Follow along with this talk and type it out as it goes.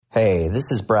Hey,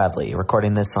 this is Bradley,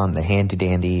 recording this on the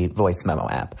handy-dandy voice memo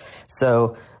app.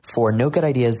 So, for No Good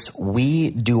Ideas,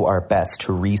 we do our best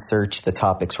to research the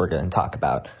topics we're going to talk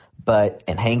about. But,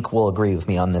 and Hank will agree with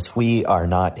me on this, we are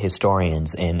not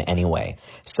historians in any way.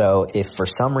 So, if for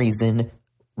some reason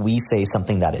we say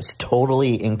something that is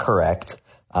totally incorrect,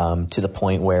 to the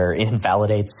point where it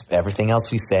invalidates everything else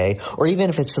we say, or even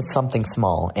if it's just something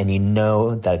small and you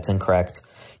know that it's incorrect,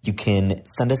 you can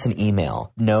send us an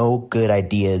email,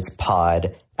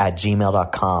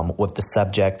 nogoodideaspod@gmail.com with the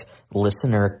subject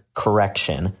listener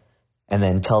correction, and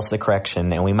then tell us the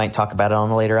correction, and we might talk about it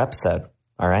on a later episode.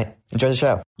 All right? Enjoy the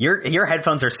show. Your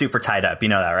headphones are super tied up. You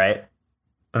know that, right?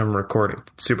 I'm recording.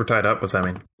 Super tied up? What's that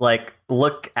mean? Like,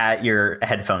 look at your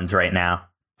headphones right now.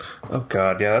 Oh,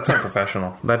 God. Yeah, that's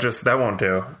unprofessional. That won't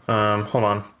do. Hold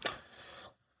on.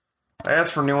 I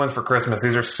asked for new ones for Christmas.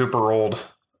 These are super old.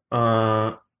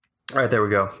 All right, there we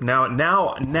go.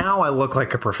 Now I look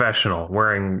like a professional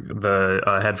wearing the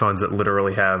headphones that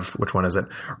literally have, which one is it?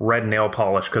 Red nail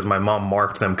polish, because my mom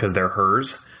marked them because they're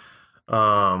hers.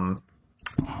 And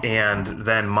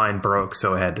then mine broke,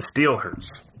 so I had to steal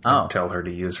hers. And tell her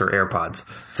to use her AirPods.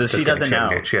 So she doesn't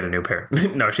know. She had a new pair.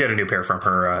 No, she had a new pair from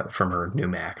her new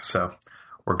Mac. So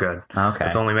we're good. Okay.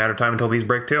 It's only a matter of time until these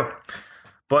break too.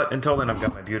 But until then, I've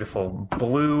got my beautiful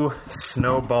blue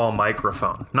Snowball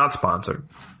microphone. Not sponsored.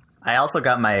 I also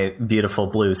got my beautiful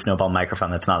blue Snowball microphone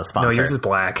that's not a sponsor. No, yours is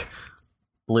black.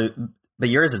 Blue, but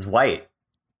yours is white.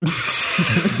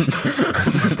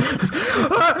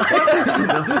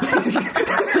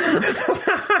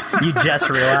 You just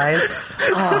realized?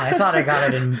 Oh, I thought I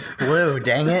got it in blue.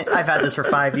 Dang it. I've had this for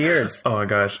 5 years. Oh my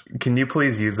gosh. Can you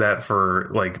please use that for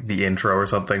like the intro or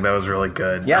something? That was really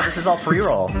good. Yeah, this is all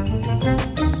pre-roll.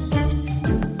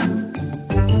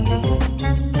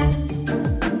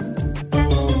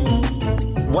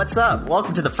 What's up?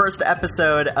 Welcome to the first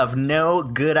episode of No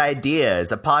Good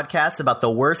Ideas, a podcast about the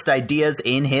worst ideas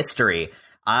in history.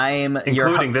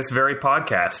 Including this very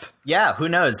podcast. Yeah, who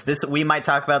knows? We might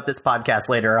talk about this podcast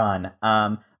later on.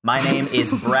 My name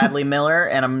is Bradley Miller,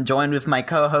 and I'm joined with my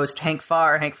co-host Hank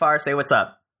Farr. Hank Farr, say what's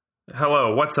up.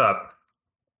 Hello, what's up?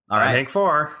 All right, Hank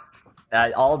Farr.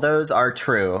 All those are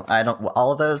true.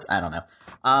 All of those? I don't know.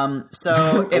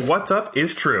 So if what's up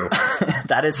is true.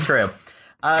 That is true.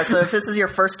 So if this is your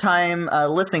first time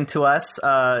listening to us,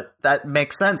 that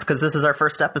makes sense because this is our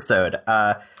first episode.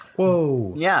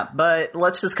 Whoa. Yeah, but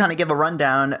let's just kind of give a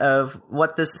rundown of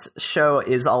what this show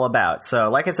is all about. So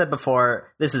like I said before,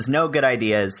 this is No Good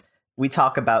Ideas. We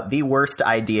talk about the worst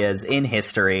ideas in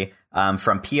history,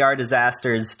 from PR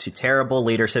disasters to terrible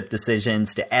leadership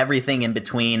decisions to everything in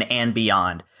between and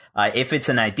beyond. If it's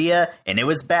an idea and it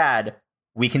was bad,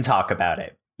 we can talk about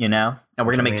it, you know? And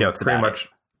we're going to make jokes about it.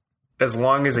 As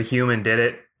long as a human did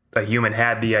it, a human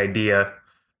had the idea,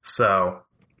 so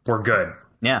we're good.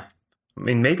 Yeah. I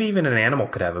mean, maybe even an animal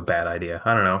could have a bad idea.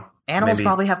 I don't know. Animals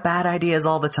probably have bad ideas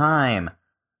all the time.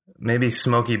 Maybe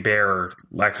Smokey Bear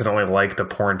accidentally liked a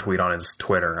porn tweet on his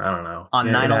Twitter. I don't know. On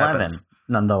 9/11,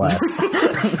 nonetheless.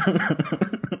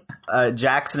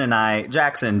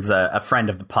 Jackson's a friend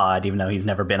of the pod, even though he's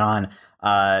never been on.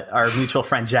 Our mutual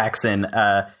friend Jackson.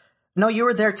 No, you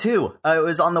were there too. It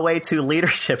was on the way to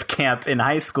leadership camp in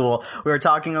high school. We were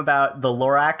talking about the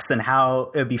Lorax and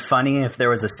how it would be funny if there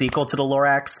was a sequel to the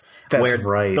Lorax. That's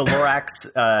right. The Lorax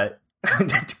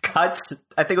cuts,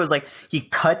 I think it was like he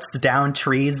cuts down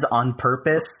trees on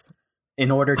purpose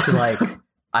in order to like,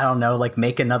 I don't know, like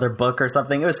make another book or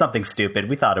something. It was something stupid.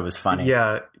 We thought it was funny.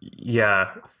 Yeah.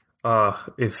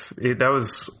 That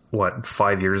was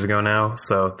 5 years ago now,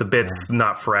 so the bit's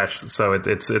not fresh, so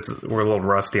we're a little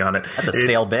rusty on it. That's a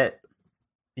stale bit.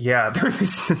 Yeah,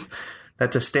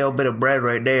 that's a stale bit of bread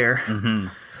right there. Mm-hmm.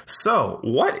 So,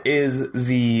 what is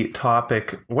the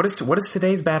topic? What is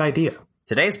today's bad idea?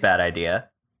 Today's bad idea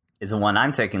is the one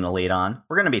I'm taking the lead on.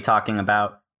 We're going to be talking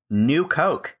about New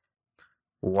Coke.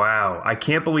 Wow, I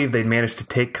can't believe they managed to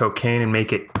take cocaine and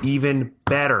make it even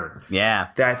better. Yeah.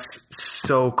 That's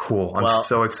so cool. I'm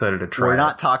so excited to try it. We're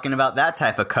not talking about that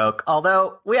type of Coke,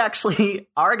 although we actually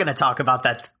are going to talk about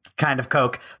that kind of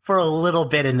Coke for a little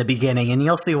bit in the beginning, and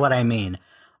you'll see what I mean.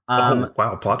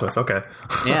 Wow, plot twist. Okay.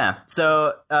 Yeah.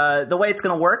 So the way it's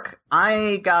going to work,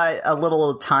 I got a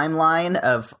little timeline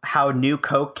of how New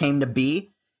Coke came to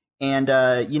be, and,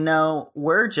 I'm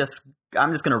just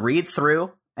going to read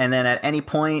through. And then at any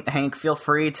point, Hank, feel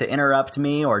free to interrupt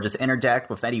me or just interject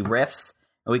with any riffs.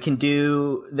 We can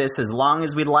do this as long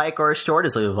as we'd like or as short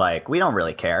as we'd like. We don't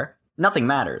really care. Nothing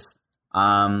matters.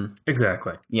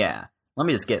 Exactly. Yeah. Let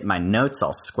me just get my notes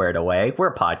all squared away. We're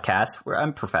a podcast.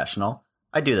 I'm professional.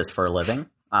 I do this for a living.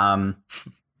 I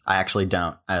I actually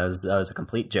don't. That was a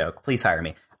complete joke. Please hire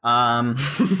me.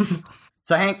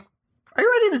 So Hank, are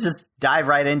you ready to just dive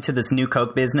right into this new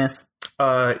Coke business?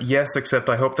 Yes, except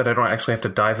I hope that I don't actually have to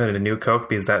dive into new Coke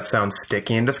because that sounds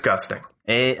sticky and disgusting.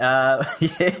 It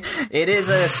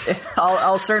is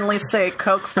I'll certainly say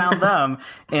Coke found them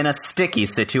in a sticky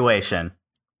situation.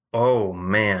 Oh,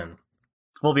 man.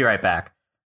 We'll be right back.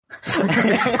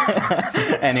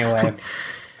 Anyway.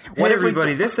 Hey,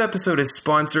 everybody, this episode is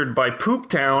sponsored by Poop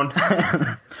Town.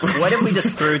 What if we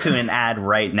just threw to an ad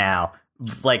right now?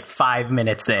 Like 5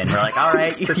 minutes in, we're like, all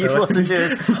right, you've listened to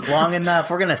this long enough.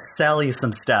 We're gonna sell you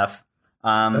some stuff.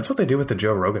 That's what they do with the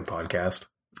Joe Rogan podcast.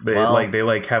 They have like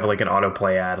an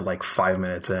autoplay ad like 5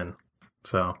 minutes in.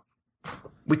 So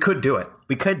we could do it.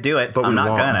 We could do it, but I'm we not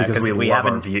won't gonna because we love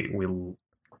haven't.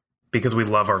 Because we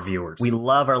love our viewers. We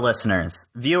love our listeners,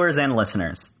 viewers and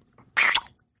listeners.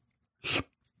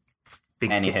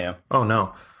 Anywho, oh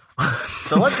no.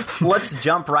 So let's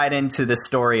jump right into the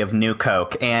story of New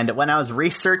Coke. And when I was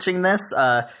researching this,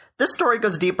 this story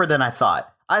goes deeper than I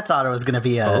thought. I thought it was going to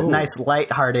be a nice,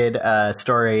 lighthearted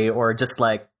story, or just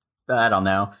like, I don't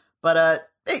know. But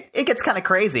it gets kind of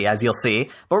crazy, as you'll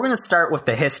see. But we're going to start with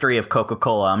the history of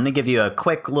Coca-Cola. I'm going to give you a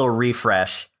quick little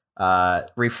refresh.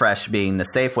 Refresh being the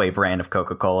Safeway brand of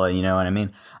Coca-Cola, you know what I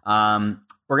mean?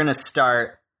 We're going to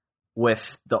start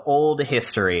with the old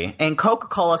history. And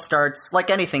Coca-Cola starts, like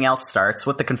anything else starts,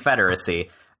 with the Confederacy.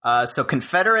 So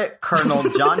Confederate Colonel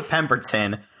John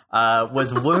Pemberton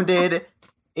was wounded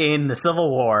in the Civil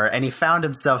War, and he found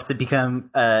himself to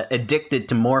become addicted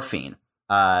to morphine.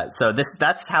 So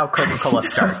that's how Coca-Cola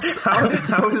starts. How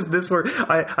does this work?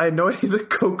 I had no idea that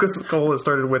Coca-Cola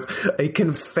started with a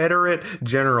Confederate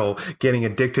general getting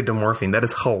addicted to morphine. That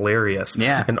is hilarious.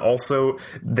 Yeah. And also,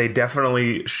 they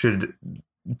definitely should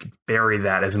bury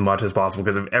that as much as possible,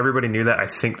 because if everybody knew that, I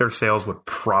think their sales would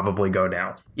probably go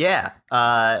down. Yeah.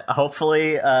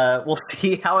 Hopefully, we'll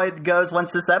see how it goes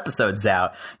once this episode's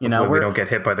out. You know, we don't get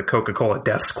hit by the Coca-Cola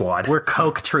death squad. We're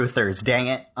Coke truthers, dang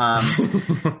it.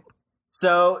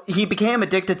 So he became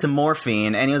addicted to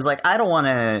morphine, and he was like, I don't want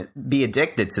to be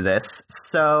addicted to this,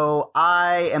 so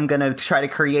I am going to try to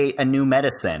create a new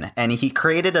medicine. And he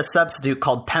created a substitute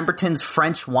called Pemberton's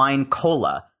French Wine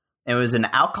Cola. It was an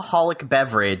alcoholic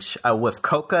beverage with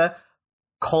coca,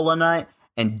 cola nut,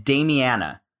 and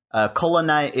damiana. Cola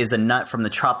nut is a nut from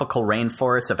the tropical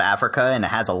rainforest of Africa, and it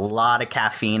has a lot of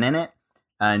caffeine in it.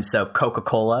 And so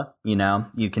Coca-Cola, you know,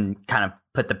 you can kind of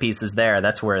put the pieces there.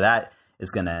 That's where that is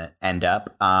going to end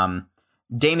up.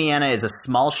 Damiana is a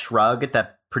small shrub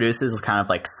that produces kind of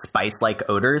like spice-like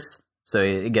odors. So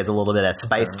it gets a little bit of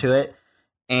spice to it.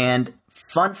 And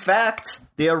fun fact,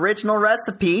 the original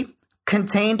recipe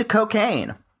contained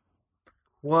cocaine.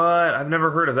 What? I've never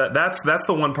heard of that. That's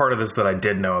the one part of this that I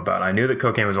did know about. I knew that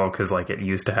cocaine was all because like it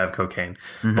used to have cocaine,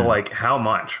 but like how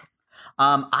much?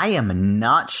 I am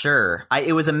not sure.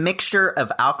 It was a mixture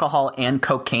of alcohol and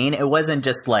cocaine. It wasn't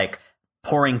just like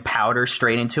pouring powder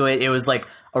straight into it. It was like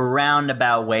a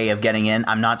roundabout way of getting in.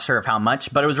 I'm not sure of how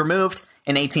much, but it was removed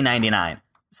in 1899.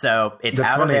 So it's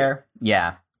That's out funny. Of there.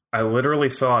 Yeah. I literally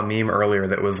saw a meme earlier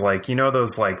that was like, you know,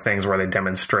 those like things where they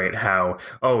demonstrate how,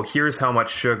 oh, here's how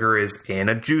much sugar is in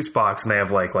a juice box, and they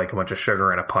have like a bunch of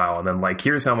sugar in a pile, and then like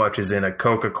here's how much is in a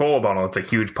Coca-Cola bottle. It's a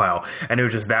huge pile, and it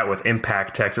was just that with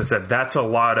impact text that said that's a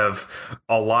lot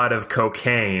of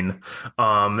cocaine.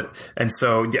 And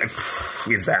so yeah,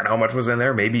 is that how much was in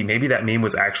there? Maybe that meme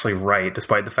was actually right,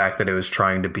 despite the fact that it was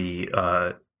trying to be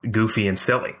goofy and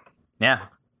silly. Yeah,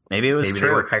 maybe it was maybe true.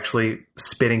 They were actually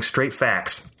spitting straight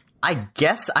facts. I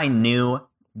guess I knew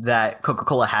that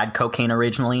Coca-Cola had cocaine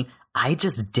originally. I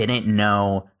just didn't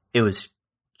know it was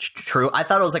true. I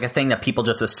thought it was like a thing that people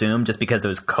just assumed just because it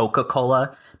was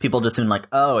Coca-Cola. People just assumed like,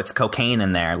 oh, it's cocaine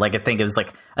in there. Like I think it was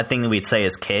like a thing that we'd say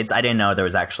as kids. I didn't know there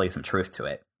was actually some truth to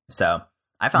it. So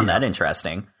I found that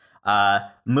interesting.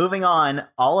 Moving on,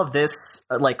 all of this,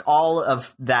 like all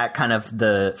of that kind of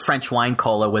the French wine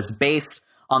cola was based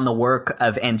on the work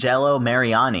of Angelo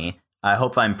Mariani. I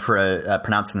hope I'm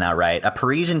pronouncing that right. A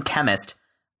Parisian chemist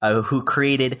who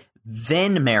created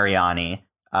Vin Mariani,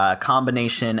 a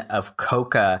combination of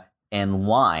coca and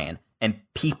wine, and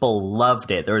people loved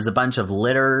it. There was a bunch of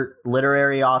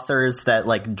literary authors that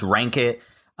like drank it.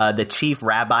 The chief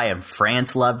rabbi of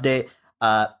France loved it.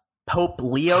 Pope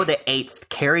Leo VIII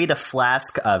carried a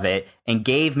flask of it and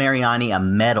gave Mariani a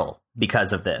medal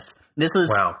because of this. This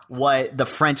was what the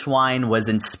French wine was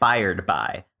inspired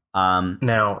by.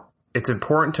 Now, it's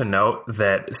important to note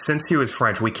that since he was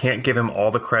French, we can't give him all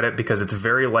the credit because it's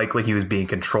very likely he was being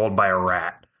controlled by a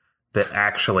rat. that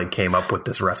actually came up with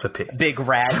this recipe. Big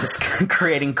rat just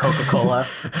creating Coca-Cola.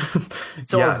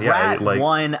 So a rat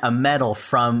won a medal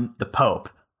from the Pope.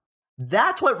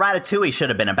 That's what Ratatouille should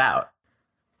have been about.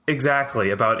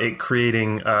 Exactly, about it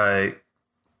creating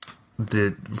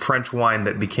the French wine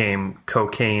that became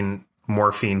cocaine,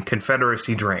 morphine,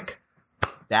 Confederacy drink.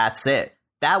 That's it.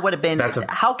 That would have been...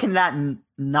 how can that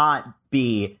not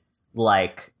be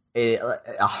like a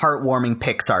heartwarming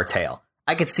Pixar tale?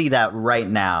 I could see that right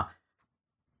now.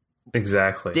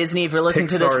 Exactly. Disney, if you're listening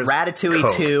to this, Ratatouille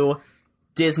Coke. 2,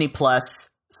 Disney Plus,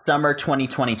 summer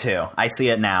 2022. I see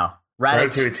it now.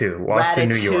 Ratatouille 2, Lost in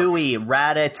New York.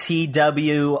 Ratatouille.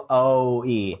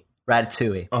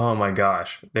 Ratatouille. Oh my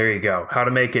gosh. There you go. How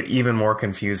to make it even more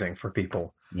confusing for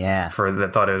people. Yeah.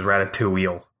 That thought it was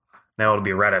Ratatouille. Now it'll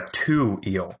be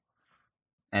Ratatouille.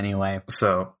 Anyway.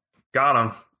 So, got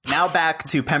him. Now back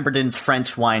to Pemberton's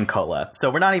French wine cola.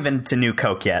 So we're not even to New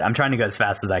Coke yet. I'm trying to go as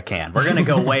fast as I can. We're going to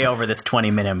go way over this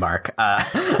 20-minute mark.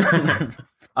 I'm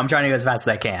trying to go as fast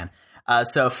as I can.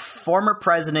 So former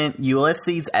President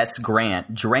Ulysses S.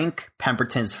 Grant drank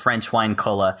Pemberton's French wine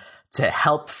cola to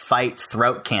help fight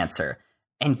throat cancer.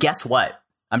 And guess what?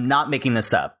 I'm not making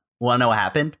this up. Want to know what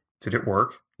happened? Did it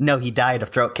work? No, he died of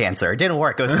throat cancer. It didn't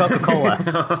work. It was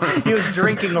Coca-Cola. He was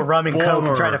drinking a rum and Coke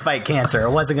and trying to fight cancer. It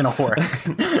wasn't going to work.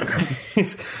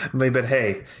 But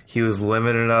hey, he was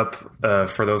living it up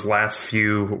for those last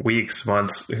few weeks,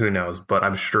 months, who knows. But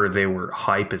I'm sure they were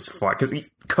hype as fuck. Because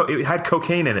it had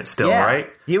cocaine in it still, right?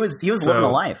 He was living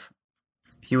a life.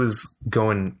 He was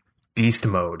going beast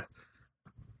mode.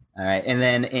 All right. And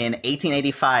then in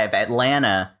 1885,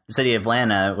 Atlanta, the city of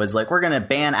Atlanta, was like, we're going to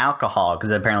ban alcohol,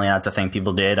 because apparently that's a thing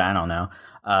people did. I don't know.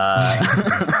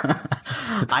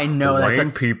 I know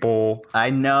I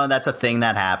know that's a thing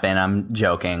that happened. I'm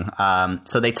joking.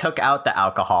 So they took out the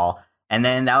alcohol, and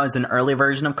then that was an early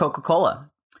version of Coca-Cola.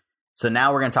 So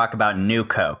now we're going to talk about New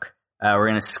Coke. We're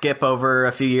going to skip over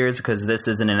a few years because this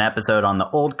isn't an episode on the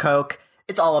old Coke.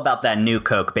 It's all about that New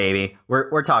Coke, baby.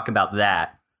 We're talking about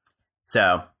that.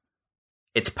 So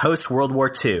it's post-World War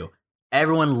II.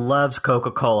 Everyone loves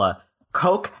Coca-Cola.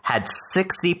 Coke had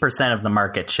 60% of the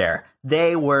market share.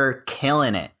 They were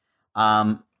killing it.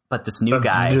 But this new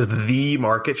guy... The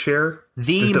market share?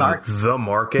 The market.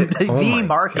 The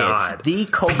market. God. The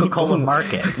Coca-Cola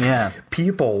market. Yeah.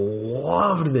 People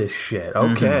loved this shit.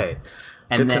 Okay.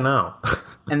 Mm-hmm. Good to know.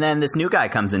 And then this new guy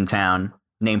comes in town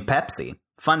named Pepsi.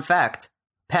 Fun fact,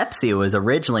 Pepsi was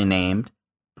originally named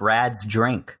Brad's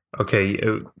Drink. Okay,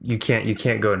 you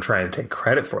can't go and try and take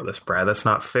credit for this, Brad. That's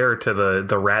not fair to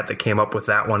the rat that came up with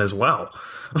that one as well.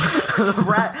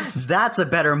 That's a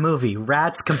better movie.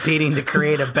 Rats competing to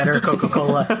create a better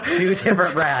Coca-Cola. Two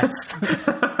different rats.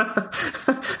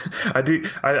 I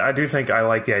do think I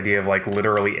like the idea of like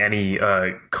literally any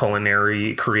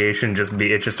culinary creation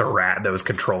it's just a rat that was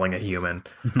controlling a human.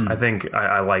 Mm-hmm. I think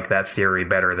I like that theory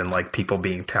better than like people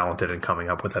being talented and coming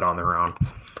up with it on their own.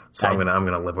 So I'm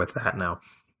gonna live with that now.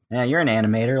 Yeah, you're an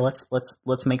animator.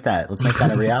 Let's make that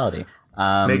a reality.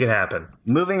 Make it happen.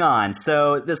 Moving on.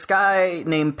 So this guy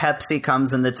named Pepsi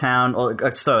comes into town, well,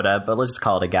 a soda, but let's just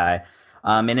call it a guy.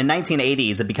 And in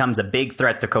 1980s, it becomes a big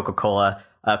threat to Coca-Cola.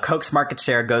 Coke's market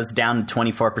share goes down to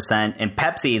 24%, and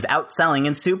Pepsi is outselling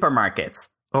in supermarkets.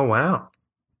 Oh, wow.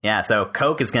 Yeah, so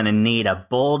Coke is going to need a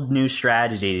bold new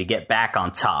strategy to get back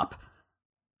on top.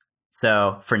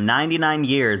 So, for 99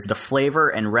 years, the flavor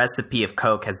and recipe of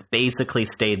Coke has basically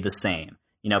stayed the same.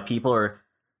 You know, people are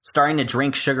starting to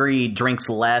drink sugary drinks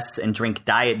less and drink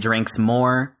diet drinks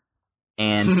more.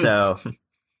 And so,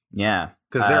 yeah.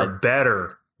 Because they're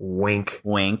better. Wink.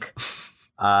 Wink.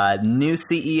 New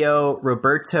CEO,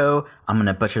 Roberto, I'm going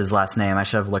to butcher his last name. I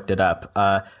should have looked it up.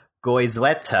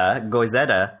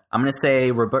 Goizeta. I'm going to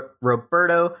say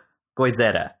Roberto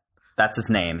Goizeta. That's his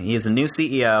name. He is the new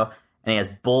CEO. And he has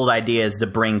bold ideas to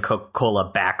bring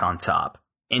Coca-Cola back on top.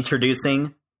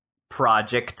 Introducing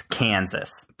Project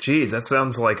Kansas. Geez, that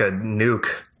sounds like a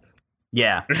nuke.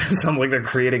 Yeah. Sounds like they're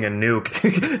creating a nuke.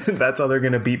 That's how they're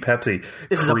going to beat Pepsi.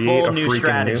 This is a bold new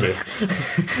strategy.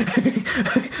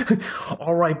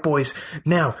 All right, boys.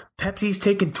 Now, Pepsi's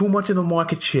taking too much of the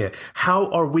market share. How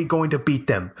are we going to beat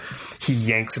them? He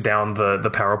yanks down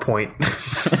the PowerPoint.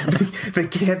 They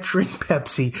can't drink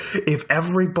Pepsi if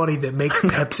everybody that makes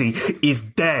Pepsi is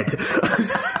dead.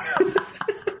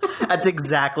 That's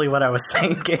exactly what I was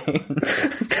thinking.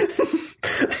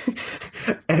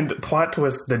 And plot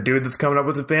twist, the dude that's coming up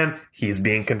with this plan, he's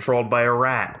being controlled by a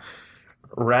rat.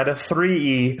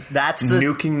 Ratatouille, that's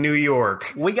nuking New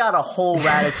York. We got a whole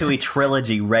Ratatouille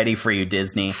trilogy ready for you,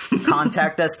 Disney.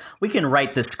 Contact us. We can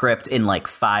write the script in like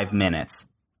 5 minutes.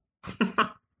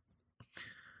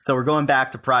 So we're going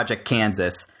back to Project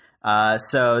Kansas.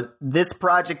 So this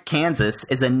Project Kansas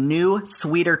is a new,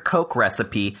 sweeter Coke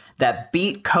recipe that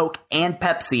beat Coke and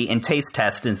Pepsi in taste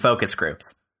tests and focus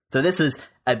groups. So this was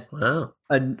a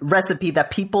recipe that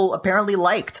people apparently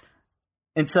liked.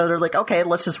 And so they're like, okay,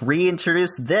 let's just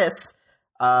reintroduce this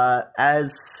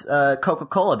as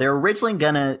Coca-Cola. They're originally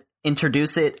going to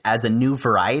introduce it as a new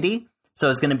variety.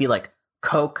 So it's going to be like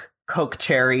Coke, Coke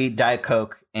Cherry, Diet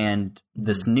Coke, and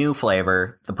this new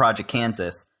flavor, the Project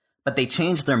Kansas. But they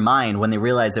changed their mind when they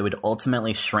realized it would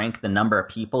ultimately shrink the number of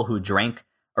people who drank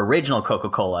original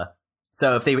Coca-Cola.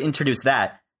 So if they introduce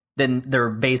that, then they're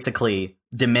basically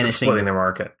diminishing. Splitting their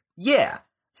market. Yeah.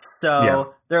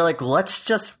 So they're like, let's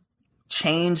just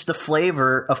change the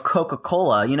flavor of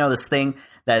Coca-Cola. You know, this thing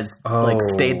that has like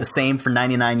stayed the same for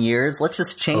 99 years. Let's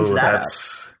just change that up.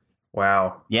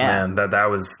 Wow. Yeah. Man, that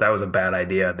was a bad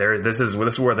idea. This is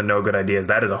where the no good ideas.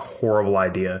 That is a horrible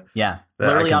idea. Yeah.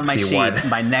 Literally on my sheet,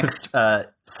 my next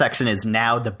section is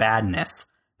now the badness.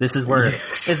 This is where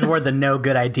the no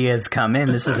good ideas come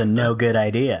in. This was a no good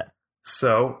idea.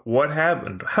 So what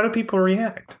happened? How do people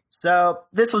react? So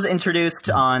this was introduced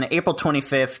on April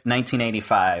 25th,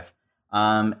 1985.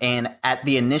 And at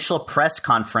the initial press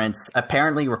conference,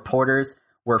 apparently reporters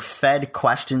were fed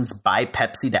questions by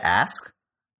Pepsi to ask.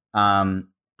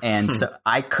 And so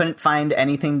I couldn't find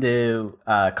anything to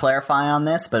clarify on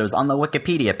this, but it was on the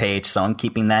Wikipedia page, so I'm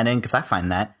keeping that in because I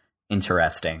find that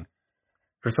interesting.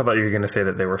 First, I thought you were going to say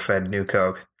that they were fed new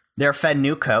Coke. They're fed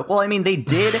new Coke. Well, I mean, they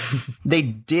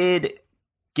did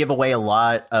give away a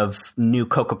lot of new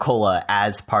Coca-Cola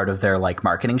as part of their like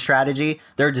marketing strategy.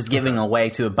 They're just giving away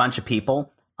to a bunch of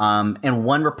people. And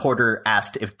one reporter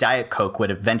asked if Diet Coke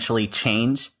would eventually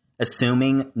change,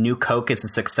 assuming new Coke is a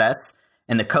success.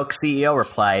 And the Coke CEO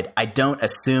replied, "I don't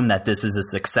assume that this is a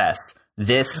success.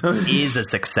 This is a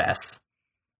success."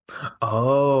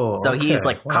 Oh, so he's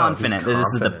like confident that this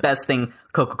is the best thing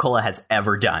Coca-Cola has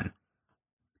ever done.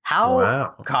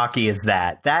 How cocky is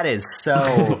that? That is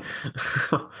so.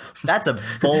 That's a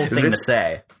bold thing to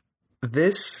say.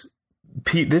 This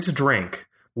drink,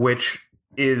 which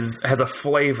has a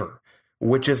flavor,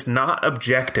 which is not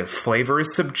objective. Flavor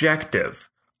is subjective.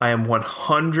 I am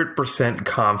 100%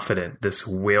 confident this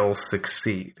will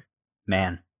succeed.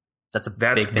 Man, that's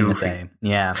big thing to say.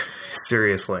 Yeah.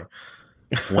 Seriously.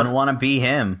 Wouldn't want to be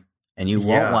him, and you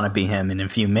won't want to be him in a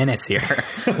few minutes here.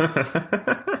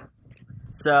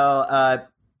 So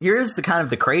here's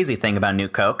the crazy thing about New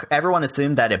Coke. Everyone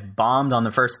assumed that it bombed on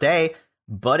the first day,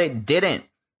 but it didn't.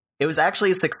 It was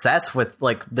actually a success with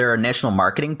like their initial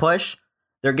marketing push.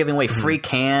 They're giving away free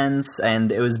cans,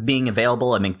 and it was being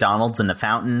available at McDonald's and the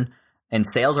Fountain, and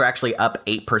sales were actually up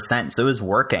 8%, so it was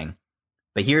working.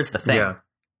 But here's the thing. Yeah.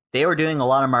 They were doing a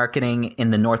lot of marketing in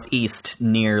the Northeast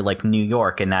near like New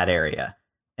York in that area,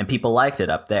 and people liked it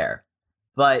up there.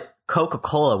 But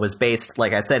Coca-Cola was based,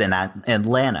 like I said, in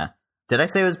Atlanta. Did I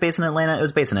say it was based in Atlanta? It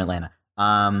was based in Atlanta.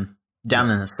 Down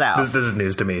in the South. This is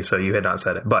news to me, so you had not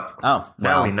said it. But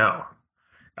now we know.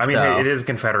 I mean, it is a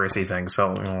Confederacy thing,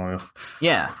 so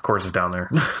yeah, of course it's down there.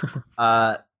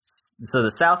 So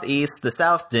the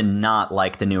South did not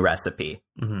like the new recipe,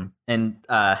 and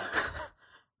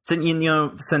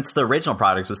since the original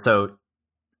product was so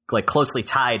like closely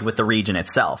tied with the region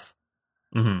itself.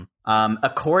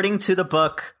 According to the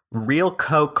book Real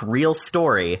Coke, Real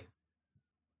Story,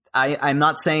 I'm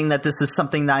not saying that this is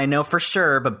something that I know for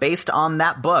sure, but based on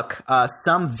that book,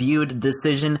 some viewed the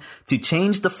decision to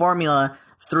change the formula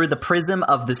through the prism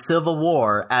of the Civil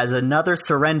War as another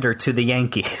surrender to the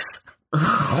Yankees.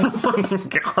 Oh my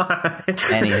God.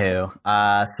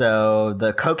 Anywho, so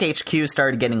the Coke HQ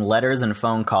started getting letters and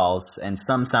phone calls, and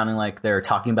some sounding like they were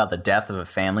talking about the death of a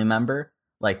family member.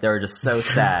 Like they were just so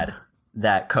sad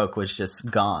that Coke was just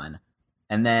gone.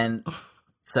 And then,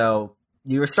 so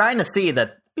you were starting to see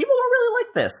that people don't really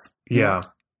like this. Yeah.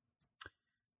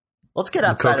 Let's get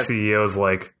outside. The Coke CEO's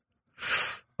like,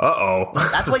 uh-oh.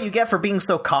 That's what you get for being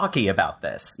so cocky about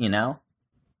this, you know?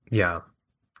 Yeah.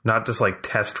 Not just like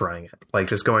test running it, like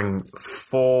just going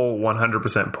full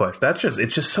 100% push.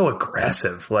 It's just so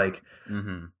aggressive. Like,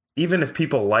 even if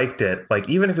people liked it, like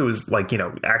even if it was like,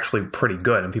 actually pretty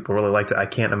good and people really liked it, I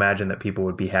can't imagine that people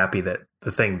would be happy that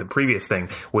the previous thing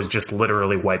was just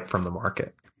literally wiped from the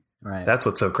market. Right. That's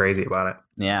what's so crazy about it.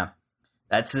 Yeah.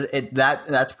 That's it.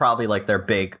 That's probably like their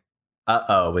big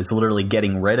is literally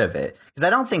getting rid of it. Because I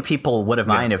don't think people would have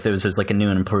minded if it was just like a new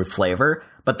and improved flavor.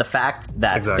 But the fact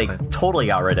that they totally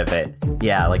got rid of it,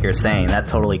 like you're saying, that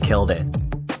totally killed it.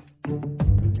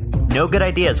 No Good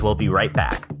Ideas. We'll be right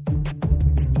back.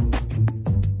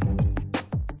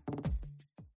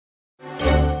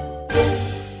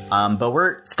 But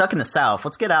we're stuck in the South.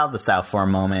 Let's get out of the South for a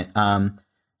moment.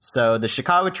 So the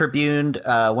Chicago Tribune,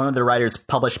 one of the writers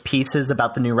published pieces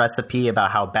about the new recipe,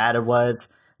 about how bad it was.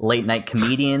 Late night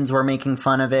comedians were making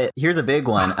fun of it. Here's a big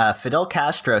one. Fidel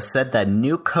Castro said that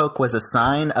New Coke was a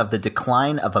sign of the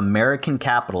decline of American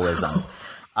capitalism.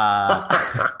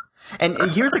 And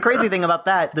here's the crazy thing about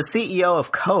that. The CEO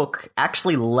of Coke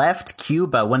actually left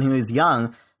Cuba when he was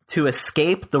young to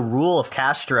escape the rule of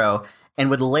Castro,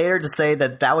 and would later to say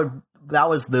that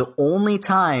was the only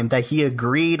time that he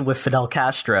agreed with Fidel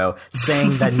Castro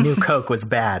saying that New Coke was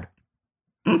bad.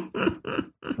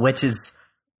 Which is...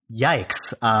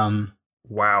 Yikes.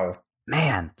 Wow.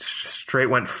 Man. Straight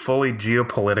went fully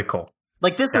geopolitical.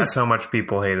 Like That's how much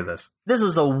people hated this. This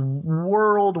was a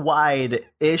worldwide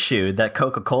issue that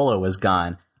Coca-Cola was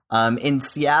gone. In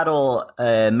Seattle,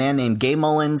 a man named Gay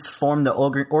Mullins formed the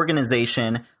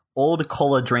organization Old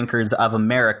Cola Drinkers of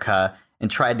America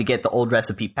and tried to get the old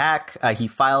recipe back. He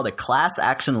filed a class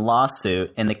action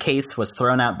lawsuit, and the case was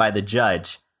thrown out by the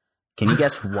judge. Can you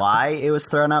guess why it was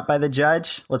thrown out by the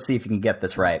judge? Let's see if you can get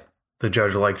this right. The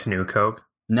judge liked New Coke?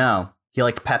 No, he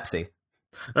liked Pepsi.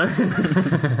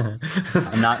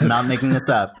 I'm not making this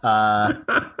up.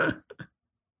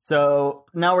 So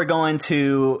now we're going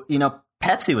to,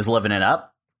 Pepsi was living it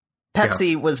up.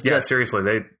 Pepsi was just... Yeah, seriously,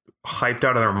 they hyped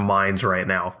out of their minds right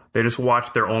now. They just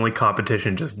watched their only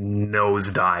competition just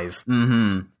nosedive.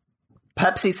 Mm-hmm.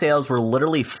 Pepsi sales were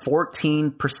literally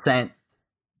 14%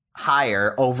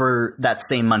 higher over that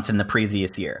same month in the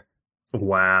previous year.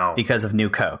 Wow. Because of New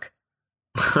Coke.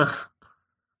 I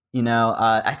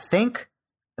think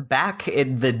back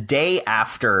in the day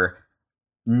after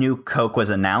New Coke was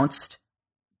announced,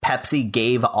 Pepsi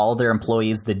gave all their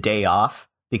employees the day off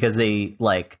because they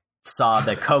saw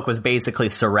that Coke was basically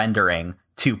surrendering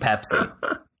to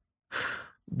Pepsi.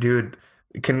 Dude,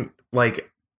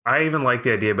 I even like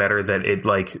the idea better that it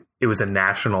was a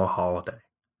national holiday.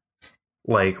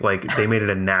 Like they made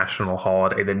it a national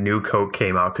holiday. The New Coke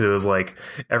came out because it was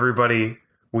everybody,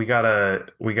 we gotta.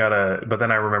 But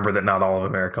then I remember that not all of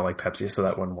America liked Pepsi, so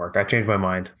that wouldn't work. I changed my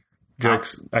mind.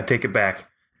 Jokes, I take it back.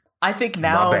 I think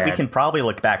now we can probably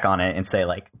look back on it and say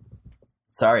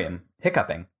sorry, I'm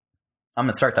hiccuping. I'm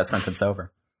gonna start that sentence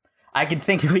over. I can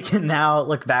think we can now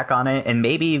look back on it and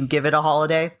maybe give it a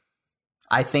holiday.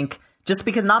 I think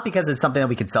not because it's something that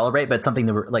we could celebrate, but it's something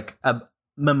that a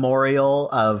memorial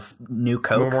of New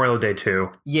Coke. Memorial Day 2.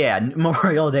 Yeah,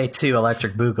 Memorial Day 2,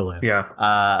 Electric Boogaloo. Yeah.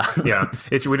 Yeah.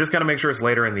 We just got to make sure it's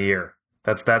later in the year.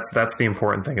 That's the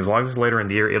important thing. As long as it's later in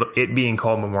the year, it being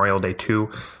called Memorial Day 2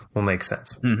 will make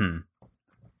sense. Mm-hmm.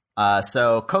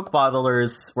 So Coke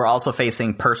bottlers were also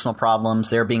facing personal problems.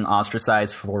 They were being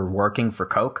ostracized for working for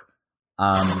Coke.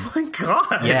 Oh my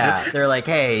God. Yeah, they're like,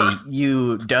 hey,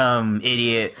 you dumb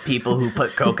idiot people who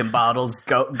put Coke in bottles,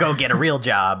 go get a real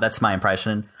job. That's my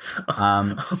impression.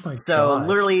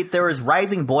 Literally, there was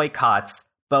rising boycotts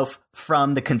both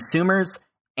from the consumers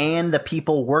and the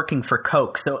people working for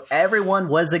Coke. So everyone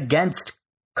was against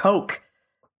Coke.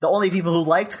 The only people who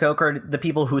liked Coke are the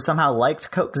people who somehow liked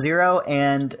Coke Zero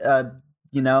and,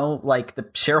 the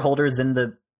shareholders and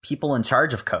the people in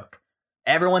charge of Coke.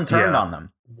 Everyone turned on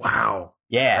them. Wow.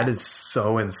 Yeah. That is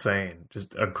so insane.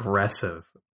 Just aggressive.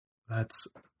 That's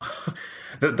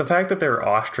the fact that they're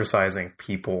ostracizing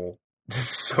people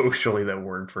socially that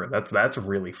worked for it. That's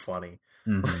really funny.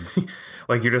 Mm-hmm.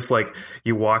 You're just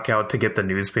you walk out to get the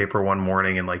newspaper one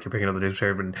morning and you're picking up the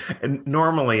newspaper and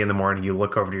normally in the morning you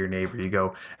look over to your neighbor, you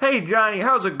go, hey Johnny,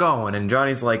 how's it going? And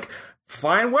Johnny's like,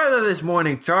 fine weather this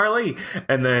morning, Charlie.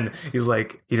 And then he's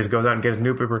he just goes out and gets his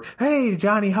newspaper. Hey,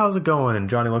 Johnny, how's it going? And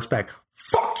Johnny looks back.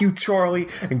 Fuck you, Charlie.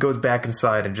 And goes back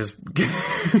inside and just... I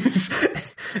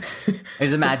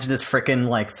just imagine this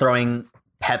frickin' throwing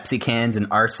Pepsi cans and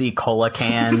RC Cola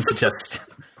cans. Just...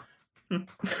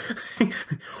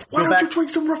 Why don't you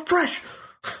drink some Refresh?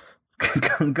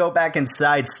 Go back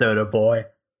inside, soda boy.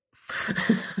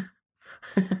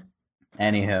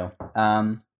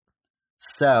 Anywho.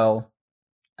 So...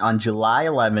 on July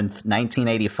 11th,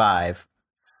 1985,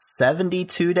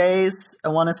 72 days, I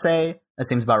want to say. That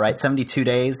seems about right. 72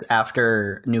 days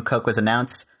after New Coke was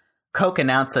announced, Coke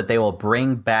announced that they will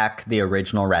bring back the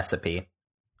original recipe.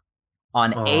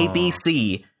 On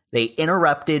ABC, they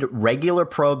interrupted regular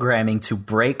programming to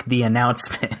break the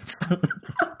announcements.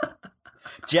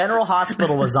 General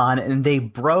Hospital was on, and they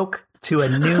broke to a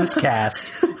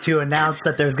newscast to announce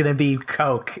that there's going to be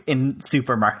Coke in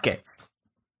supermarkets.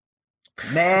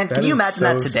 Man, can you imagine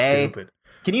that today? Stupid.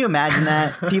 Can you imagine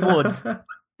that? People would...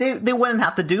 They wouldn't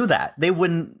have to do that. They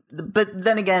wouldn't... But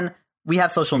then again, we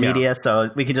have social media,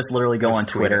 so we can just literally go on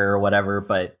Twitter or whatever.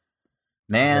 But,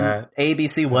 man,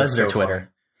 ABC was their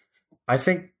Twitter. I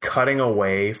think cutting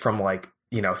away from like,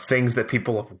 you know, things that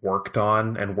people have worked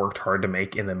on and worked hard to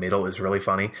make in the middle is really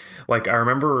funny. Like, I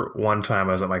remember one time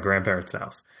I was at my grandparents'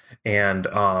 house, and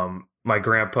my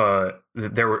grandpa,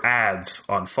 there were ads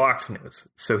on Fox News,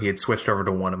 so he had switched over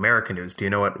to One American News. Do you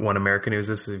know what One American News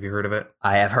is? Have you heard of it?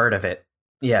 I have heard of it.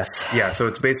 Yes. Yeah, so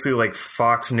it's basically like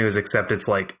Fox News, except it's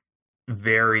like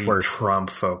very Worse. Trump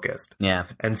focused. Yeah.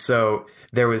 And so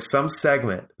there was some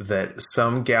segment that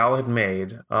some gal had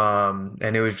made,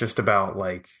 and it was just about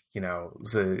like, you know,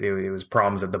 it was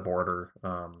problems at the border,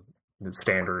 the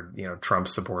standard, you know, Trump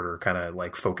supporter kind of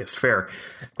like focused fare.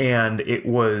 And it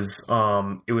was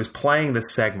playing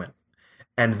this segment,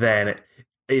 and then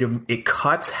it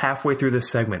cuts halfway through the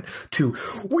segment to,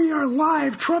 "We are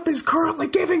live. Trump is currently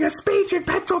giving a speech in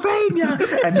Pennsylvania."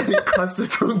 And then it cuts to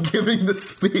Trump giving the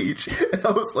speech. And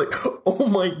I was like, oh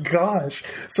my gosh.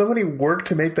 Somebody worked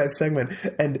to make that segment.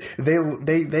 And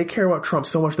they care about Trump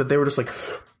so much that they were just like,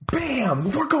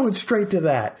 bam, we're going straight to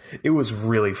that. It was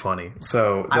really funny.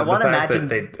 So I want to imagine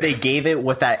that they gave it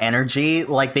with that energy,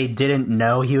 like they didn't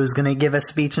know he was going to give a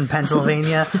speech in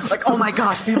Pennsylvania. Like, oh my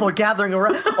gosh, people are gathering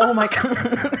around. Oh my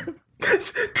God.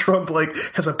 Trump like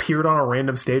has appeared on a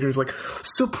random stage. He's like,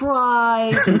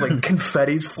 surprise, and like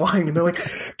confetti's flying, and they're like,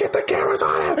 get the cameras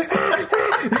on him.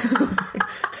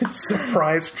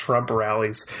 Surprise Trump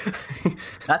rallies.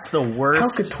 That's the worst. How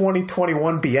could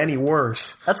 2021 be any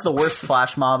worse? That's the worst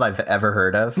flash mob I've ever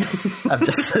heard of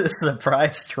just a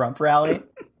surprise Trump rally.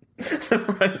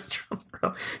 Surprise Trump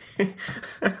rally.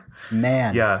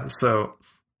 Man. Yeah. So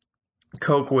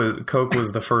Coke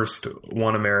was the first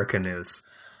One American News.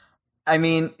 I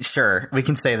mean, sure, we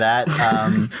can say that.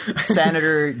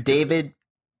 Senator David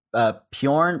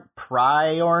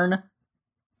Pryorn,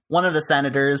 one of the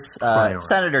senators,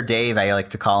 Senator Dave, I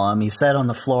like to call him, he said on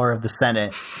the floor of the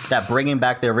Senate that bringing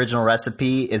back the original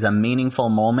recipe is a meaningful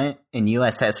moment in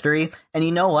U.S. history. And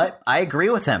you know what? I agree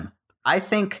with him. I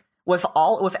think with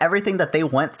everything that they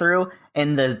went through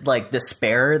and the like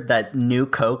despair that New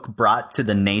Coke brought to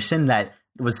the nation that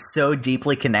was so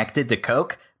deeply connected to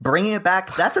Coke, bringing it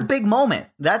back, that's a big moment.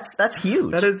 That's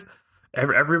huge. That is,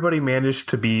 everybody managed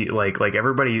to be like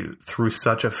everybody threw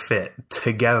such a fit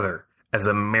together as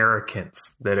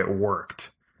Americans that it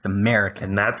worked. It's American.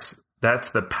 And that's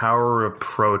the power of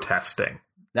protesting.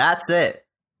 That's it.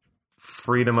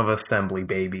 Freedom of assembly,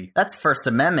 baby. That's First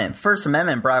Amendment. First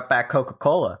Amendment brought back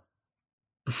Coca-Cola.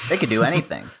 They could do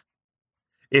anything.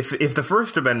 If the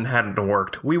First Amendment hadn't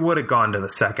worked, we would have gone to the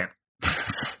second.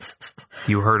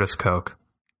 You heard us, Coke.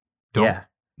 Don't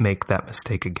make that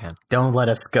mistake again. Don't let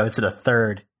us go to the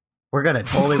third. We're going to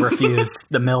totally refuse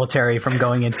the military from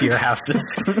going into your houses.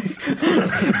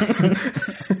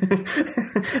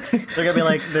 They're going to be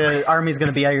like, the army's going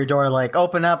to be at your door like,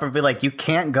 open up, and be like, you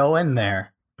can't go in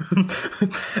there.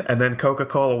 And then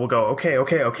Coca-Cola will go, okay. We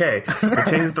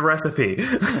changed the recipe.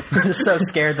 They're just so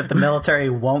scared that the military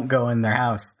won't go in their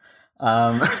house.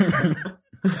 No,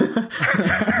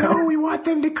 we want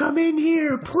them to come in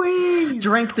here, please.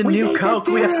 Drink the new Coke.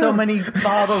 We have so many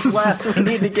bottles left. We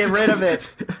need to get rid of it.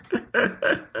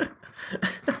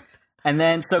 And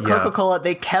then, so Coca-Cola,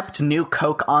 they kept New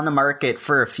Coke on the market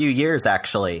for a few years,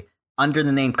 actually, under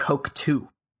the name Coke 2.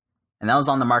 And that was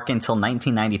on the market until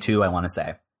 1992, I want to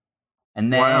say.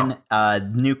 And then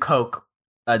New Coke,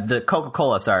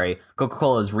 Coca-Cola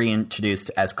is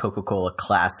reintroduced as Coca-Cola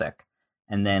Classic.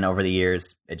 And then over the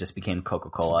years, it just became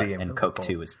Coca-Cola, and Coke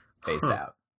 2 was phased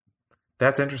out.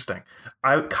 That's interesting.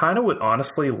 I kind of would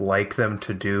honestly like them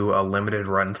to do a limited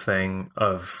run thing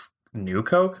of New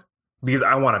Coke, because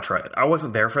I want to try it. I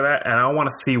wasn't there for that, and I want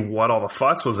to see what all the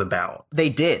fuss was about. They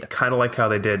did. Kind of like how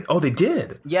they did. Oh, they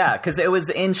did? Yeah, because it was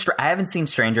in... I haven't seen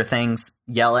Stranger Things.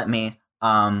 Yell at me.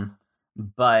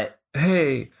 But...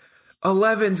 Hey,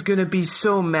 Eleven's going to be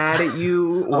so mad at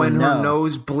you when her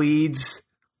nose bleeds.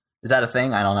 Is that a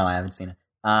thing? I don't know. I haven't seen it.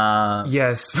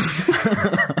 Yes.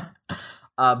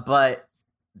 But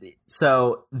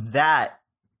so that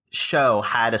show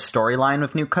had a storyline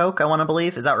with New Coke, I want to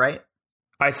believe. Is that right?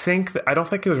 I don't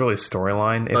think it was really a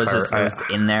storyline. It was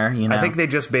in there, you know? I think they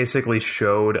just basically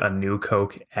showed a New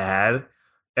Coke ad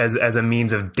as a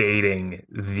means of dating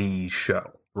the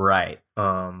show. Right.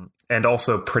 And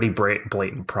also pretty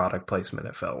blatant product placement,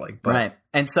 it felt like. But, right.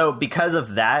 And so because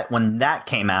of that, when that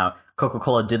came out,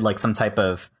 Coca-Cola did like some type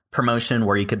of promotion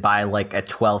where you could buy like a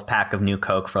 12-pack of New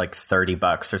Coke for like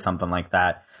 $30 or something like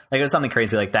that. Like it was something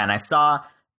crazy like that. And I saw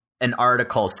an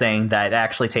article saying that it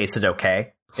actually tasted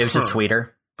okay. It was just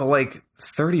sweeter. But like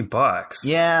 $30.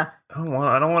 Yeah. I don't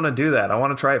want to do that. I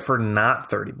want to try it for not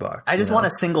 $30. I just want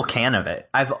a single can of it.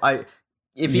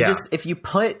 If you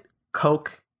put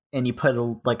Coke and you put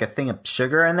like a thing of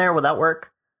sugar in there, will that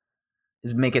work?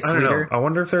 Is make it I don't sweeter? know. I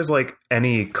wonder if there's like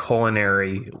any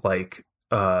culinary like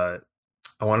I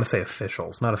want to say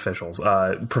officials, not officials,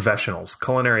 professionals,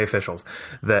 culinary officials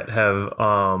that have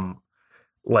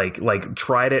like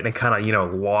tried it and kind of, you know,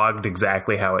 logged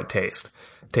exactly how it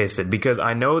tasted, because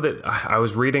I know that I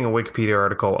was reading a Wikipedia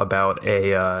article about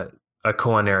a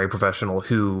culinary professional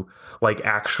who like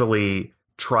actually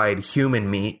tried human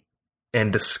meat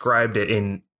and described it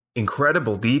in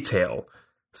incredible detail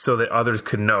so that others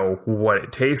could know what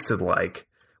it tasted like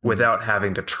without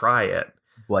having to try it.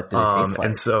 What did it taste like?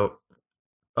 And so,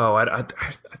 I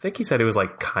think he said it was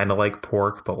like kind of like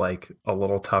pork, but like a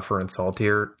little tougher and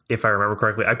saltier, if I remember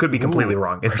correctly. I could be completely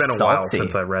wrong. It's been a while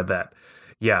since I read that.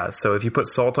 Yeah, so if you put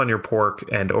salt on your pork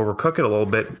and overcook it a little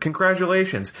bit,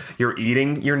 congratulations, you're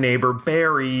eating your neighbor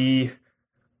Barry.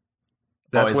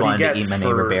 That's Always what he wanted gets to eat my for,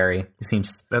 neighbor Barry. He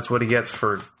seems. That's what he gets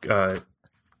for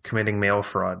committing mail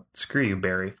fraud. Screw you,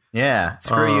 Barry. Yeah,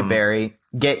 screw you, Barry.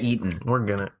 Get eaten. We're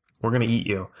gonna eat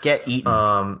you. Get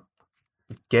eaten.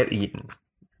 Get eaten.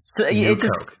 So New it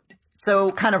just Coke.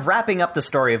 so kind of wrapping up the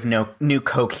story of New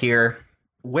Coke here.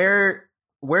 Where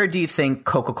do you think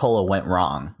Coca-Cola went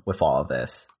wrong with all of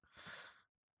this?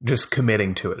 Just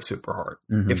committing to it super hard.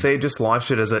 Mm-hmm. If they just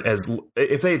launched it as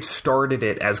if they had started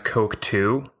it as Coke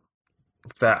 2,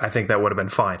 I think that would have been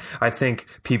fine. I think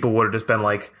people would have just been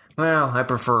like, well, I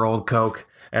prefer old Coke.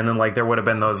 And then like there would have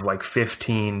been those like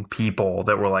 15 people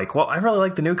that were like, well, I really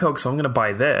like the new Coke, so I'm going to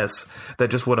buy this, that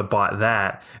just would have bought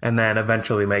that. And then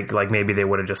eventually maybe they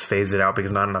would have just phased it out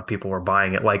because not enough people were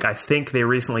buying it. Like I think they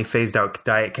recently phased out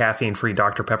Diet Caffeine-free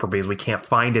Dr. Pepper because we can't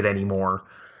find it anymore.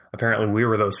 Apparently we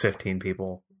were those 15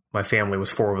 people. My family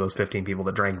was 4 of those 15 people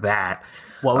that drank that.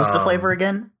 What was the flavor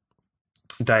again?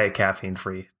 Diet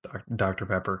Caffeine-free Dr.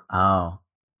 Pepper. Oh.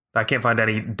 I can't find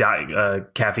any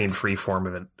caffeine-free form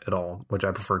of it at all, which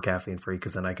I prefer caffeine-free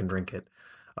because then I can drink it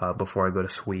before I go to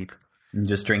sleep. You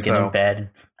just drink it in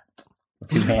bed with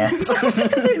 2 hands.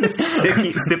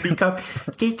 sippy cup.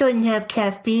 This doesn't have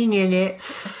caffeine in it.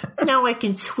 Now I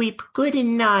can sweep good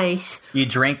and nice. You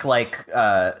drink like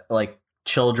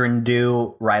children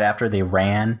do right after they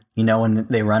ran. You know, when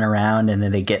they run around and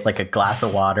then they get like a glass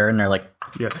of water and they're like...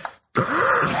 Yeah.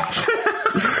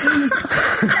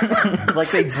 like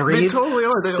they breathe They totally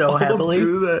are. They so all heavily.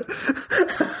 do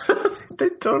that. They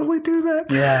totally do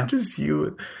that. Yeah.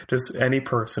 Just any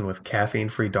person with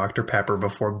caffeine-free Dr. Pepper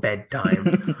before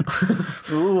bedtime.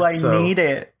 Ooh, I need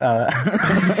it.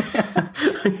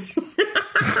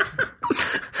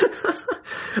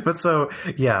 But so,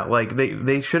 yeah, like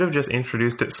they should have just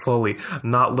introduced it slowly,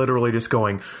 not literally just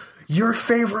going, your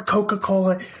favorite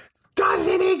Coca-Cola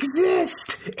doesn't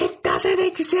exist. It doesn't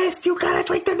exist. You gotta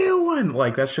drink the new one.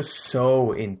 Like, that's just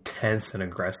so intense and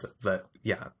aggressive that,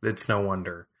 yeah, it's no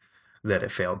wonder that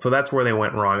it failed. So that's where they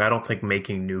went wrong. I don't think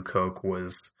making new Coke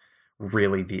was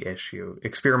really the issue.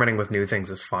 Experimenting with new things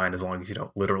is fine as long as you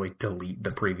don't literally delete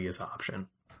the previous option.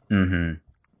 Mm-hmm.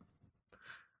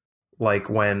 Like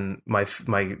when my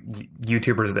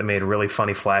YouTubers that made really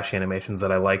funny Flash animations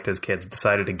that I liked as kids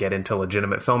decided to get into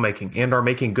legitimate filmmaking and are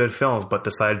making good films, but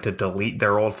decided to delete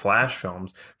their old Flash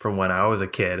films from when I was a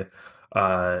kid.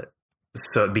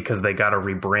 So because they got to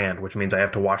rebrand, which means I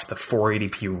have to watch the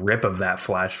 480p rip of that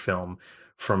Flash film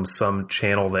from some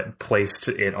channel that placed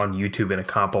it on YouTube in a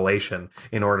compilation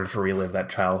in order to relive that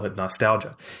childhood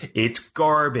nostalgia. It's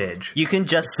garbage. You can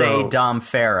just say Dom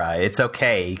Farah. It's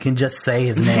okay. You can just say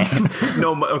his name.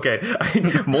 No, okay.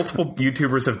 Multiple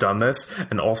YouTubers have done this,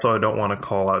 and also I don't want to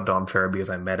call out Dom Farah because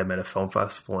I met him at a film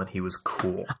festival and he was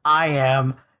cool. I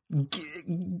am.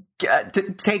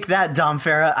 Take that, Dom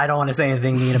Farah. I don't want to say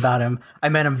anything mean about him. I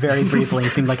met him very briefly. He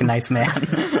seemed like a nice man.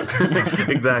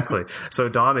 Exactly. So,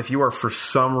 Dom, if you are for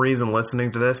some reason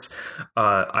listening to this,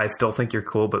 I still think you're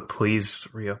cool, but please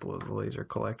re-upload the Laser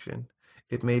Collection.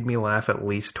 It made me laugh at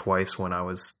least twice when I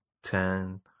was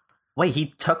 10. Wait, he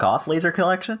took off Laser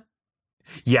Collection?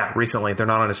 Yeah, recently. They're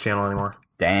not on his channel anymore.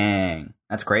 Dang,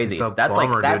 that's crazy. It's a That's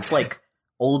bummer, that's dude. like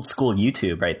old school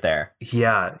YouTube right there.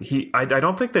 Yeah, I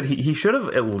don't think that he should have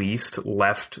at least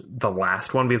left the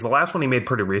last one, because the last one he made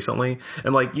pretty recently,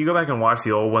 and like you go back and watch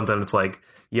the old ones and it's like,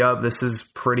 yeah, this is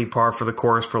pretty par for the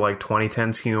course for like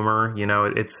 2010s humor. You know,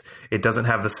 it doesn't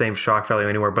have the same shock value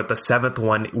anywhere, but the 7th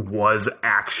one was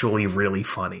actually really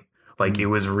funny. Like it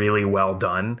was really well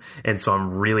done, and so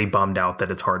I'm really bummed out that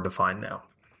it's hard to find now.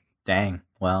 Dang.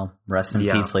 Well, rest in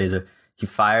peace, Laser. He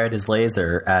fired his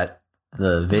laser at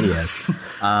the videos.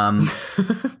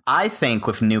 I think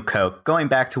with New Coke, going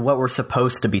back to what we're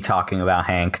supposed to be talking about,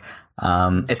 Hank,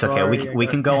 it's okay. We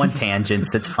can go on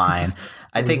tangents. It's fine.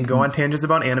 I We think can go on tangents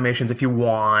about animations if you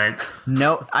want.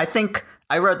 No, I think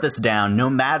I wrote this down. No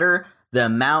matter the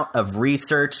amount of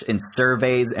research and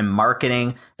surveys and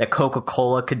marketing that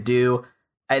Coca-Cola could do,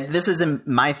 and this isn't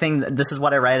my thing. This is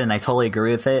what I read, and I totally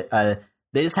agree with it.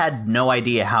 They just had no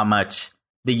idea how much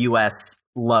the U.S.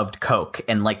 loved Coke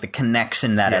and like the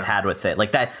connection that it had with it,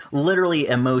 like that literally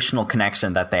emotional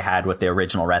connection that they had with the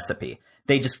original recipe.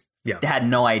 They just had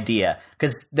no idea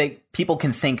because people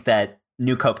can think that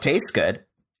New Coke tastes good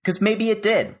because maybe it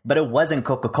did, but it wasn't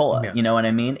Coca-Cola. Yeah. You know what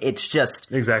I mean? It's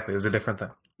just Exactly. It was a different thing.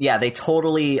 yeah, they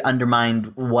totally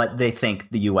undermined what they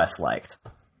think the U.S. liked.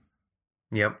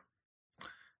 Yep.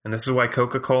 And this is why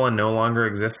Coca-Cola no longer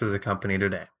exists as a company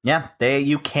today. Yeah,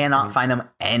 you cannot find them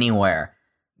anywhere.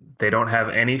 They don't have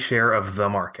any share of the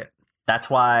market.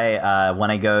 That's why when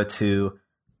I go to,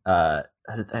 I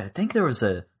think there was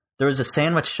a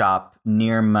sandwich shop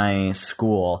near my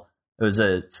school. It was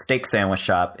a steak sandwich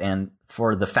shop, and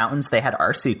for the fountains, they had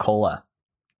RC Cola.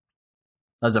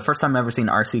 That was the first time I've ever seen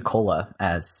RC Cola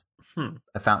as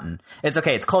a fountain. It's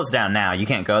okay. It's closed down now. You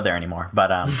can't go there anymore.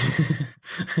 But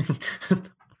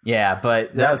yeah,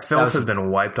 but That filth has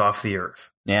been wiped off the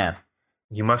earth. Yeah.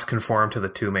 You must conform to the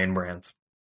two main brands.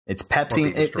 It's Or be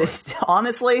Pepsi. destroyed.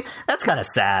 Honestly, that's kind of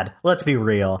sad. Let's be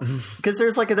real, because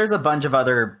there's a bunch of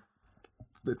other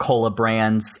cola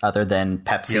brands other than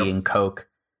Pepsi and Coke.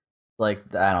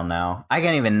 Like I don't know, I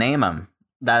can't even name them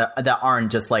that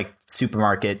aren't just like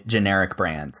supermarket generic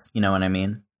brands. You know what I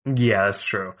mean? Yeah, that's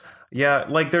true. Yeah,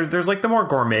 like there's like the more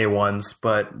gourmet ones,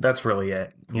 but that's really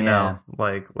it. You know,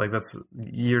 like that's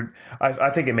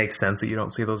I think it makes sense that you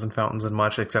don't see those in fountains as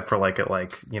much, except for like at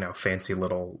like fancy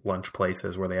little lunch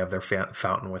places where they have their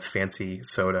fountain with fancy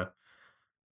soda.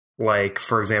 Like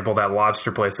for example, that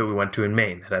lobster place that we went to in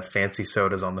Maine that have fancy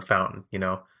sodas on the fountain.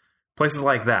 Places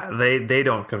like that they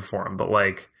don't conform, but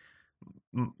like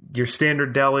your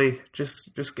standard deli,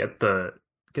 just get the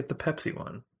Pepsi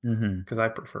one because I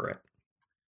prefer it.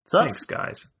 So Thanks,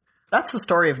 guys. That's the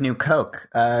story of New Coke.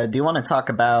 Do you want to talk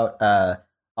about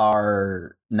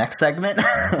our next segment?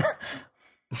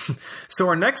 So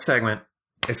our next segment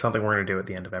is something we're going to do at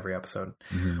the end of every episode,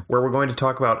 where we're going to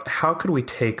talk about how could we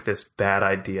take this bad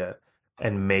idea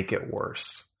and make it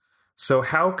worse. So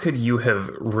how could you have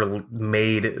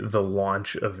made the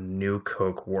launch of New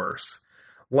Coke worse?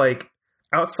 Like,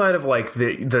 outside of like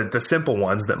the simple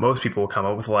ones that most people will come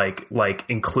up with, like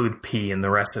include P in the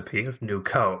recipe of New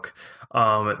Coke,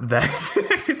 that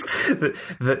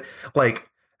like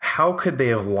how could they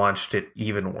have launched it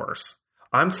even worse?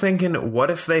 I'm thinking, what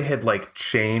if they had like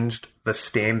changed the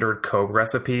standard Coke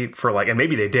recipe for like, and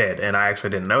maybe they did, and I actually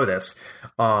didn't know this,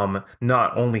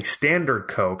 not only standard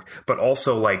Coke, but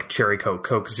also like Cherry Coke,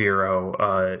 Coke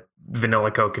Zero, Vanilla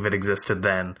Coke if it existed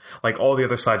then, like all the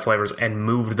other side flavors, and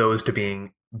moved those to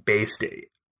being based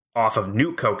off of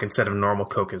New Coke instead of normal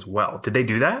Coke as well. Did they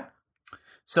do that?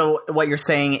 So what you're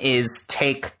saying is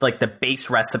take like the base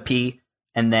recipe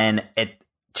and then it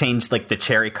changed like the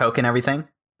Cherry Coke and everything?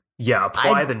 Yeah,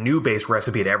 apply the new base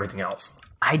recipe to everything else.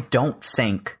 I don't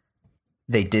think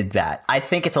they did that. I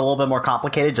think it's a little bit more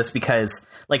complicated just because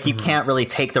like you can't really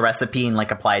take the recipe and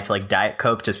like apply it to like Diet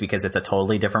Coke just because it's a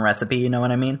totally different recipe. You know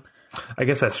what I mean? I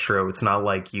guess that's true. It's not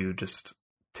like you just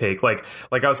take like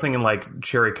I was thinking like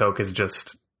Cherry Coke is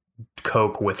just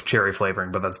Coke with cherry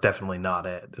flavoring, but that's definitely not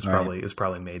it. It's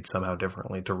probably made somehow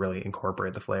differently to really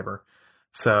incorporate the flavor.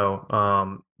 So,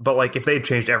 but like if they had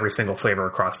changed every single flavor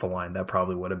across the line, that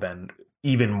probably would have been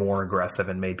even more aggressive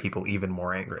and made people even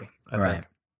more angry, I think.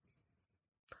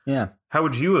 Yeah. How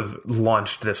would you have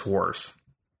launched this worse?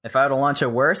 If I were to launch it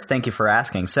worse, thank you for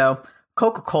asking. So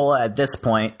Coca-Cola at this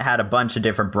point had a bunch of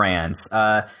different brands.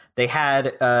 They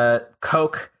had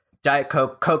Coke, Diet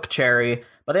Coke, Coke Cherry,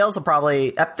 but they also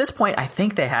probably, at this point, I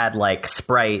think they had like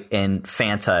Sprite and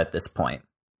Fanta at this point.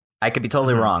 I could be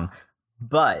totally wrong.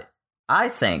 But I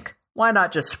think, why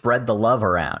not just spread the love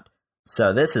around?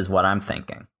 So this is what I'm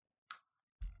thinking.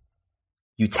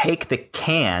 You take the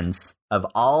cans of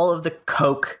all of the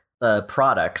Coke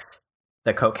products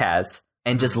that Coke has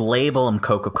and just label them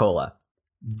Coca-Cola.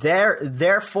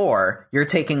 Therefore, you're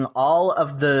taking all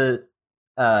of the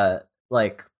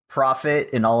like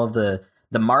profit and all of the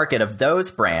market of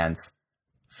those brands,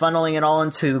 funneling it all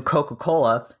into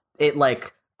Coca-Cola. It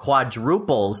like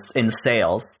quadruples in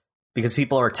sales because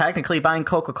people are technically buying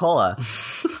Coca-Cola.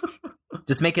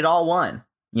 Just make it all one,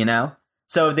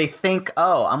 So they think,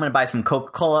 oh, I'm going to buy some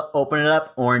Coca-Cola, open it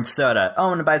up, orange soda. Oh, I'm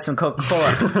going to buy some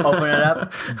Coca-Cola, open it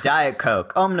up, Diet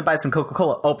Coke. Oh, I'm going to buy some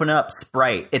Coca-Cola, open it up,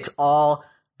 Sprite. It's all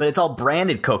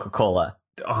branded Coca-Cola.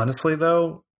 Honestly,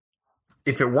 though,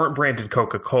 if it weren't branded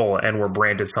Coca-Cola and were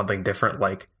branded something different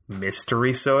like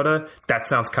mystery soda, that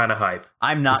sounds kind of hype.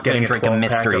 I'm not Just going getting to a drink a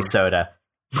 12-pack mystery of- soda.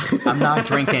 I'm not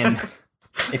drinking.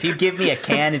 If you give me a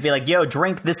can and be like, yo,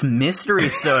 drink this mystery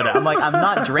soda, I'm like, I'm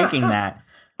not drinking that.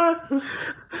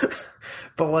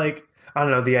 But like, I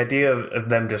don't know, the idea of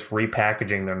them just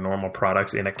repackaging their normal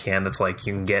products in a can that's like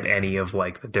you can get any of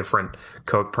like the different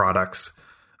Coke products.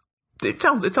 It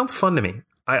sounds fun to me.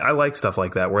 I like stuff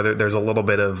like that where there's a little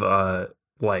bit of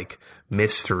like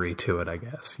mystery to it, I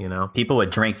guess, you know? People would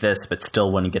drink this but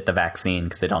still wouldn't get the vaccine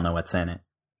because they don't know what's in it.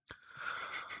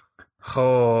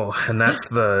 Oh, and that's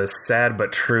the sad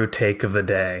but true take of the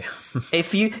day.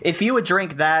 If you would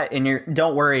drink that and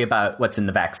don't worry about what's in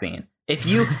the vaccine. If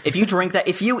you drink that,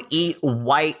 if you eat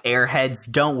white Airheads,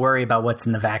 don't worry about what's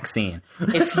in the vaccine.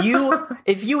 If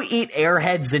you eat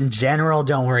Airheads in general,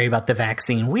 don't worry about the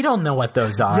vaccine. We don't know what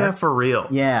those are. Yeah, for real.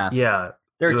 Yeah. Yeah.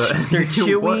 They're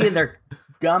chewy What? and they're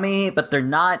gummy, but they're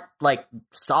not like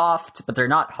soft, but they're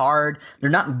not hard.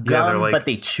 They're not gum, they're like- but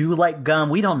they chew like gum.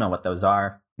 We don't know what those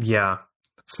are. Yeah.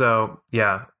 So,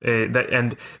 yeah.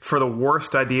 And for the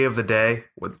worst idea of the day,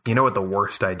 you know what the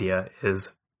worst idea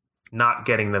is? Not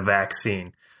getting the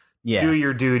vaccine. Yeah. Do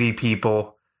your duty,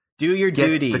 people. Do your Get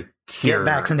duty. the cure. Get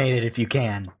vaccinated if you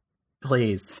can.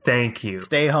 Please. Thank you.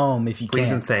 Stay home if you Please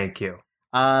can. and thank you.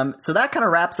 So that kind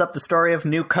of wraps up the story of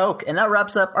New Coke, and that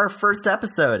wraps up our first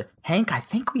episode. Hank, I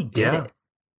think we did Yeah. it.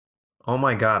 Oh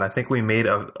my God. I think we made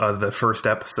the first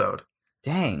episode.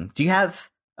 Dang. Do you have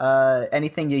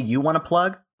anything you want to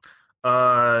plug?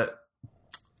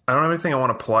 I don't have anything I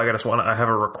want to plug. I have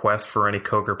a request for any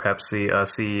Coke or Pepsi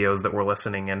CEOs that were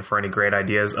listening in for any great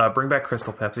ideas. Bring back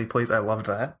Crystal Pepsi, please. I loved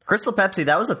that. Crystal Pepsi,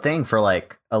 that was a thing for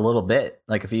like a little bit,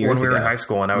 like a few years When we ago. were in high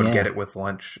school, and I would Yeah. get it with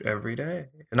lunch every day.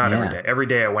 Not every Yeah. day. Every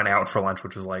day I went out for lunch,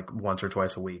 which was like once or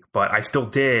twice a week. But I still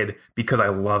did because I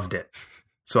loved it.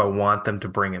 So I want them to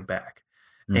bring it back.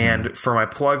 Mhm. And for my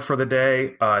plug for the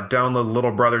day, download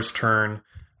Little Brother's Turn,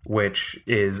 which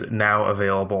is now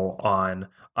available on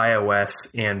iOS,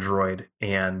 Android,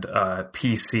 and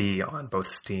PC on both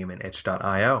Steam and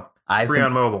itch.io. It's free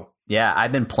on mobile. Yeah,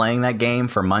 I've been playing that game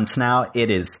for months now. It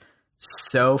is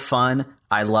so fun.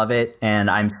 I love it, and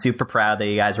I'm super proud that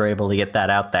you guys were able to get that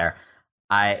out there.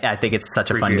 I think it's such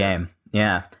a fun Appreciate game.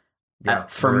 Yeah. Yeah,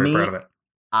 For very me, proud of it.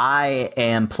 I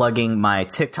am plugging my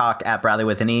TikTok at Bradley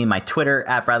with an E, my Twitter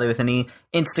at Bradley with an E,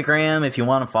 Instagram if you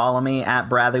want to follow me at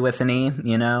Bradley with an E,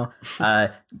 you know,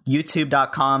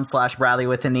 youtube.com/Bradley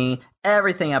with an E,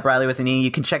 everything at Bradley with an E.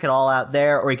 You can check it all out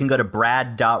there, or you can go to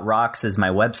brad.rocks is my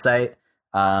website.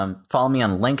 Follow me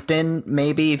on LinkedIn,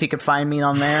 maybe, if you could find me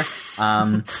on there.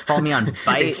 Follow me on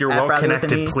Byte. If you're at well Bradley with an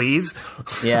connected, E. please.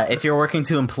 Yeah, if you're working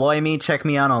to employ me, check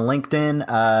me out on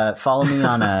LinkedIn. Follow me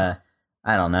on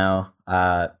I don't know,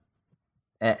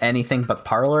 anything but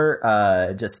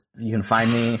Parler. Just you can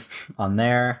find me on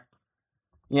there.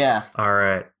 Yeah. All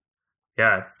right.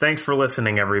 Yeah. Thanks for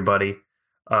listening, everybody.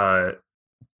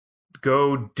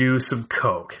 Go do some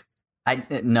Coke.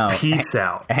 No. Peace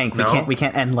out. Hank, No? we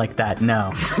can't end like that. No.